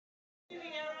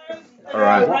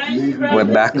Alright, we're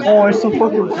back. Oh, it's so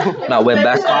fucking. No, we're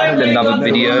back with another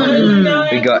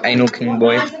video. We got Anal King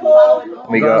Boy.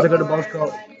 We got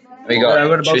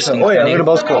Tristan Oh yeah, I got a Canning.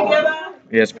 buzz cut.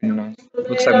 Yeah, it's been nice.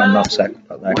 Looks like my nutsack,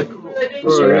 but like, Bro,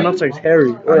 your nutsack's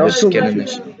hairy. I'm just getting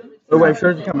this. Oh wait,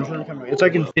 show the camera. It's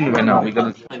like infinite. Wait, no, we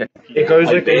gotta check. It goes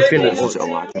like infinite.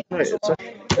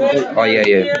 Oh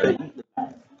yeah.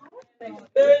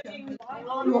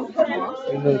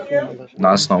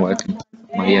 No, it's not working.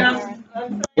 Oh yeah.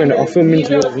 Wait, I'll film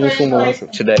into your uniform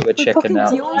license. Today we're checking out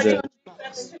the.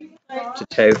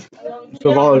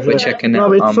 We're checking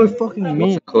out it's so fucking what's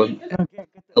mean. it called?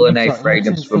 LNA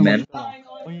fragrance for men.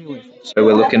 So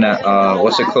we're looking at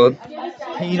what's it called?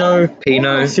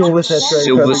 Pinot Silver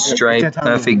Stray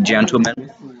Perfect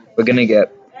Gentleman. We're gonna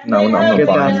get. No, I'm not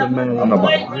buying. I'm not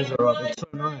buying.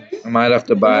 I might have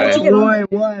to buy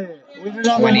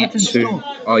 22.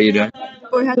 Oh, you don't?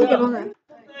 Or how to get on there?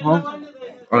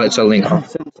 Oh, it's a link. Wait,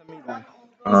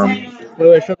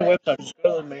 show the website. Just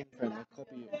go to the main frame. I'll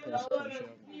copy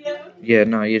it. Yeah,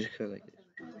 no, you just go like this.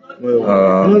 No,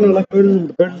 like go to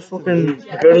the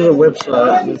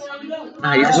website.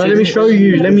 No, you just Let me show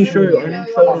you. I need to show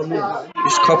them.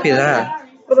 just copy that.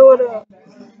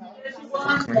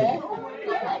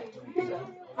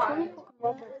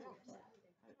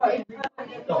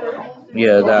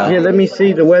 Yeah, that. Yeah, let me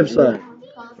see the website.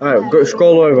 Alright, go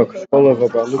scroll over, bro.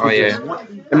 Look Oh at yeah.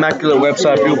 this. Immaculate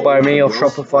website built by me off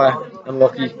Shopify and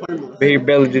Lucky. But he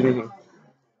barely did anything.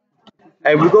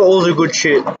 Hey, we got all the good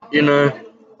shit, you know.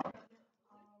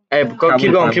 Hey, keep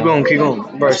going,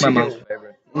 bro. That's my mom's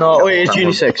favorite. No, wait, it's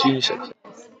unisex.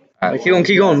 Hey,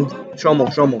 keep going. Show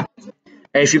them.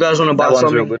 Hey, if you guys want to buy That one's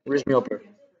something, real good. raise me up, bro.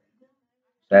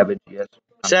 Savage, yes.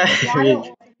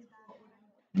 Savage.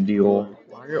 Dior.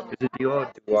 Is it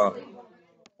Dior? Dior.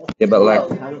 Yeah, but like,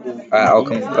 I'll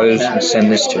compose and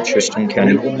send this to Tristan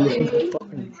Canning.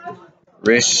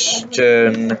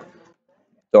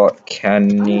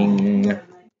 Tristan.Canning.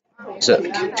 Is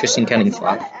it Tristan Canning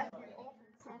 5?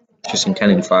 Tristan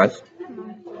Canning 5?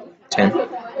 10?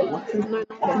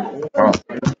 Oh.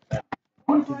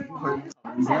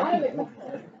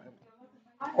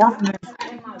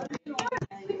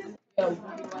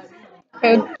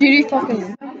 Did you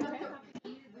fucking...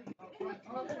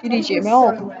 Did you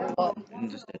Gmail?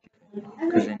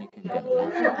 Because then you can get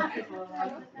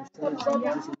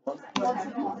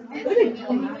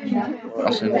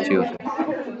I'll send it to you.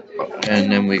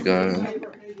 And then we go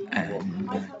and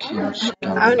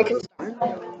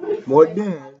What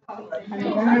then?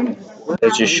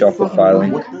 there's your Shopify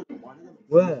link.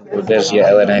 There's your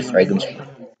LNA fragrance.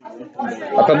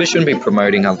 I probably shouldn't be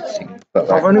promoting other things, but I've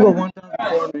like, only got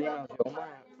 1,400 emails.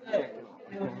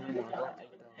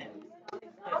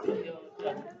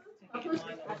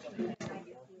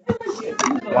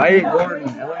 Why are you Gordon?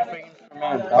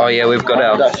 oh yeah, we've got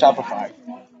our. Shopify.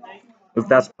 If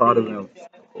that's part of our.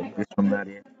 This from that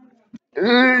here.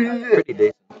 Pretty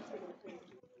decent.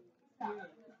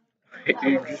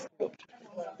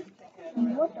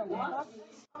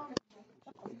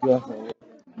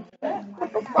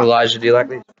 Elijah, do you like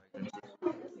these?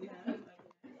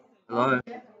 Hello.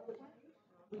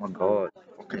 Oh my god.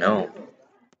 Fucking hell.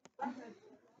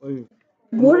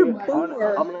 What a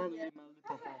boomer.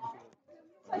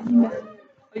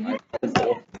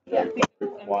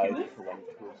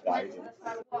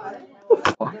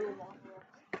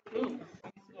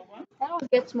 I'll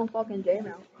get some fucking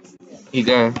Gmail. You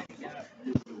go.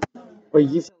 Wait,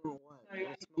 you said what?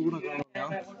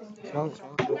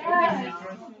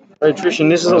 Hey Trishan,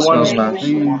 this is That the one. smells nice.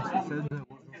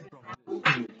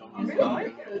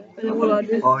 What do I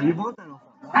do? Oh, you bought that?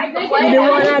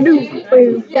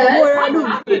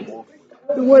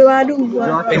 What do I do?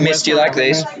 Hey, Miss, do you like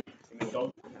these? I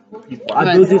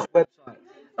built this website.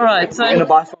 Alright, so Gonna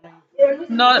buy something?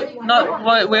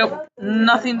 we're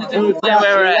nothing to do with where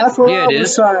we're at. That's what Yeah, it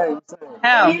is. How?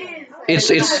 It's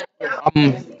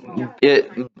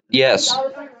yes.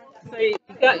 So you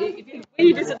got, if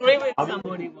you disagree with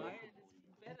somebody, why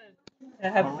it's better to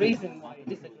have a reason why you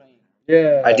disagree.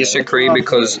 Yeah. I disagree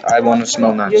because I want to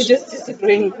smell You're nice. just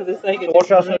disagreeing for the sake of What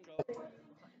should I search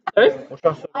Sorry? What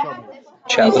should I search up?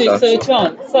 Chat You with should us. search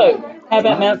on. So, how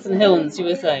about Mount St. Helens, you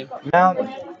were saying? Mount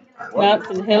Mount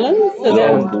St. Helens? So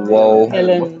that's Whoa.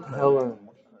 Helens. Helen.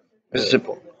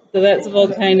 So that's a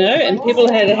volcano, and people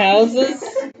had houses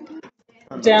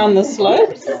down the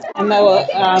slopes, and they were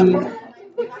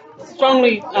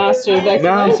strongly asked to evacuate.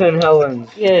 Mount St. Helens.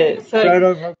 Yeah, so, Straight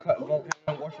over volcano,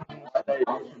 Washington State.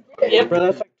 yep, Bro,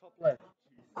 that's like top left.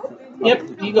 yep,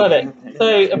 you got it. So,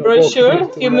 a brochure,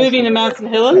 if you're moving to Mount St.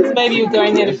 Helens, maybe you're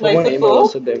going there to play football,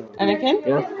 Anakin.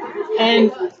 Yeah.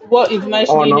 And what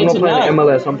information Oh do you no, I'm need not to playing know?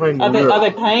 MLS. I'm playing Are Europe.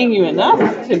 they paying you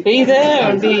enough to be there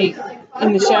and be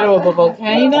in the shadow of a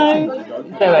volcano?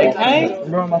 Is that okay?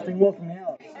 Bro, my thing walked me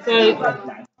out. So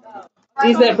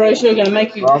is that brochure going to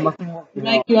make you Bro, my thing walked me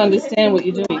out. understand what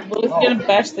you're doing? Well, if you're going to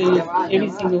bash every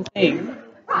single thing,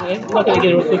 you're not going to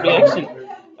get a good reaction.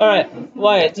 All right,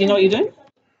 Wyatt, do you know what you're doing?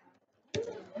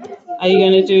 Are you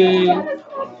going to do?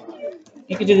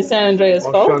 You could do the San Andreas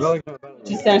Fault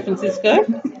to San Francisco.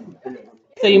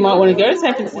 So you might want to go to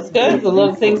San Francisco. There's a lot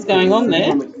of things going on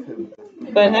there.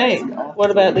 But hey, what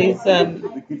about these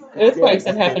earthquakes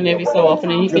that happen every so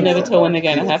often, and you can never tell when they're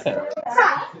going to happen?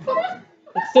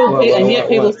 It's still, and yet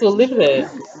people still live there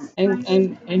and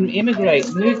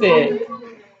immigrate, move there.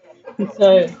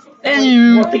 So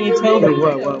what can you tell them?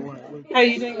 How are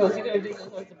you doing yours? You're going to do yours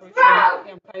like the brochure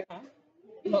on paper,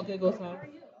 not Google Slides.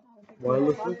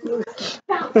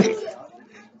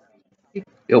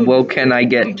 Yo, well, can I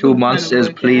get 2 monsters,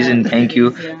 please, and thank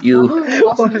you? I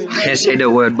can't say the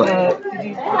word, but Did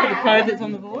you look at the code that's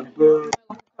on the board?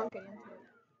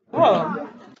 Oh,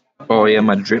 oh yeah,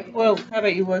 my drip. well, how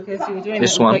about you work as you were doing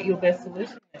This that? one. Like your best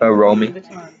solution. Roll me. Can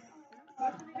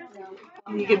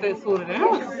you get that sorted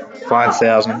out?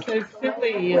 5,000. So it's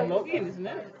simply a login, isn't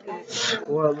it?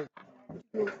 Well,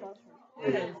 Yeah,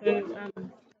 so,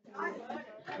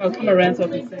 I'll come around so I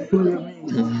can see.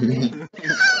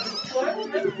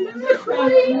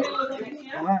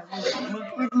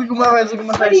 look at my face. Look at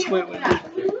my face.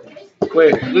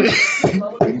 Wait. Look.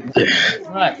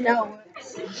 Right. No.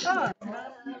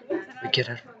 Get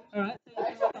her. Alright.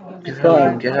 Get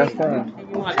her. Get her. You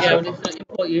might be able to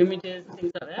import your images and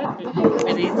things like that. A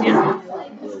bit easier.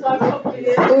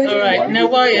 Alright, now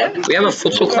while you We have a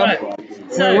futsal club. Right.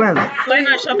 So, late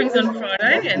night shopping's on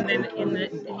Friday, and then in the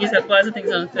New South Wales, I think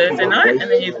it's on Thursday night, and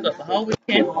then you've got the whole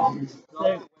weekend.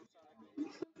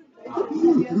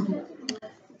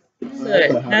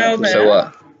 So how about So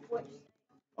what?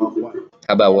 How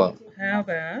about what? How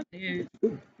about you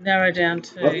narrow down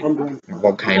to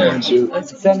Volcanoes.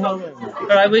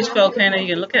 Alright, which volcano are you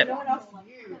gonna look at?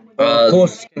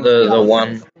 The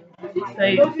one. So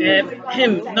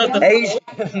him, not the Asian.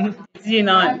 It's Year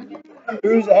 9.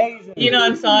 Who's Asian? Year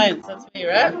 9 science, that's where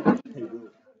you're at.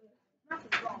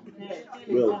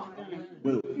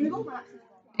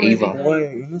 Eva.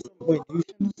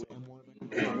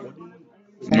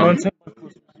 No.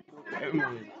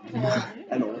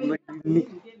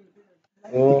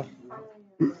 Oh.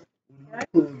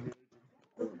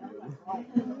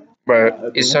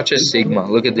 Bro, it's such a sigma.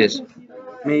 Look at this.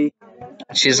 Me.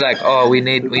 She's like, oh, we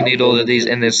need all of these,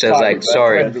 and it says like,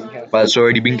 sorry, but it's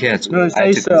already been cancelled. No, I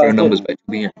had to say confirm so. numbers by 2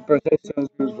 p.m.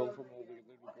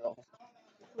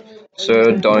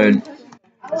 So don't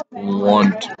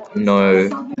want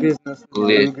no Business.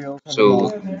 little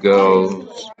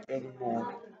girls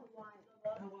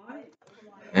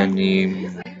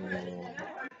anymore.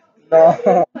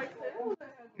 No.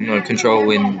 No, control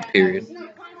win, period.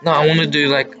 No, I want to do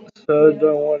like So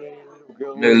don't want any little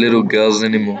girls. no little girls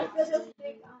anymore.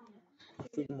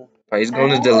 But he's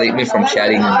going to delete me from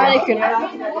chatting.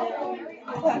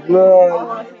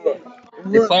 No.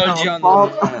 They followed you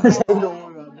on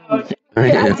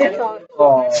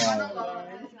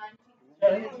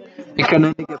You can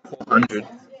only get 400.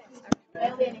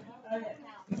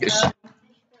 Yes.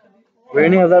 We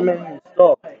only have that many in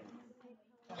stock.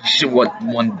 What,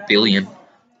 1 billion?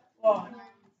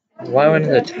 Why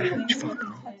wouldn't it attach? Fuck.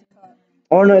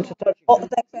 Oh no, it's a touch.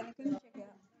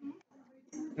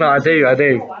 No, I do.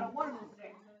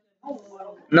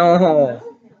 No.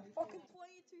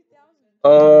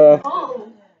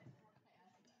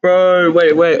 Bro,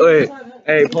 wait.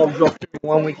 Hey, Paul, drop shipping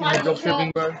 1 week in the drop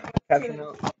shipping, bro. Catching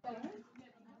up.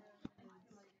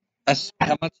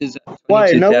 How much is it?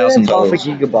 Wait, no, it's half a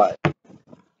 $22,000. gigabyte.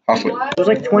 Halfway. It was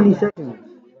like 20 seconds.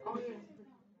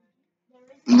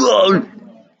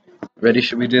 Ready?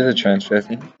 Should we do the transfer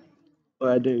thing? Oh,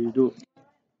 I do, you do it.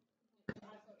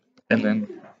 And then.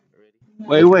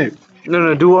 Wait.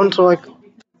 No, do one to like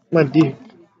my dick.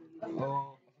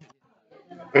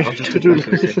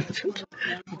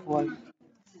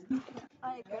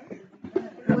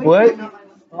 What?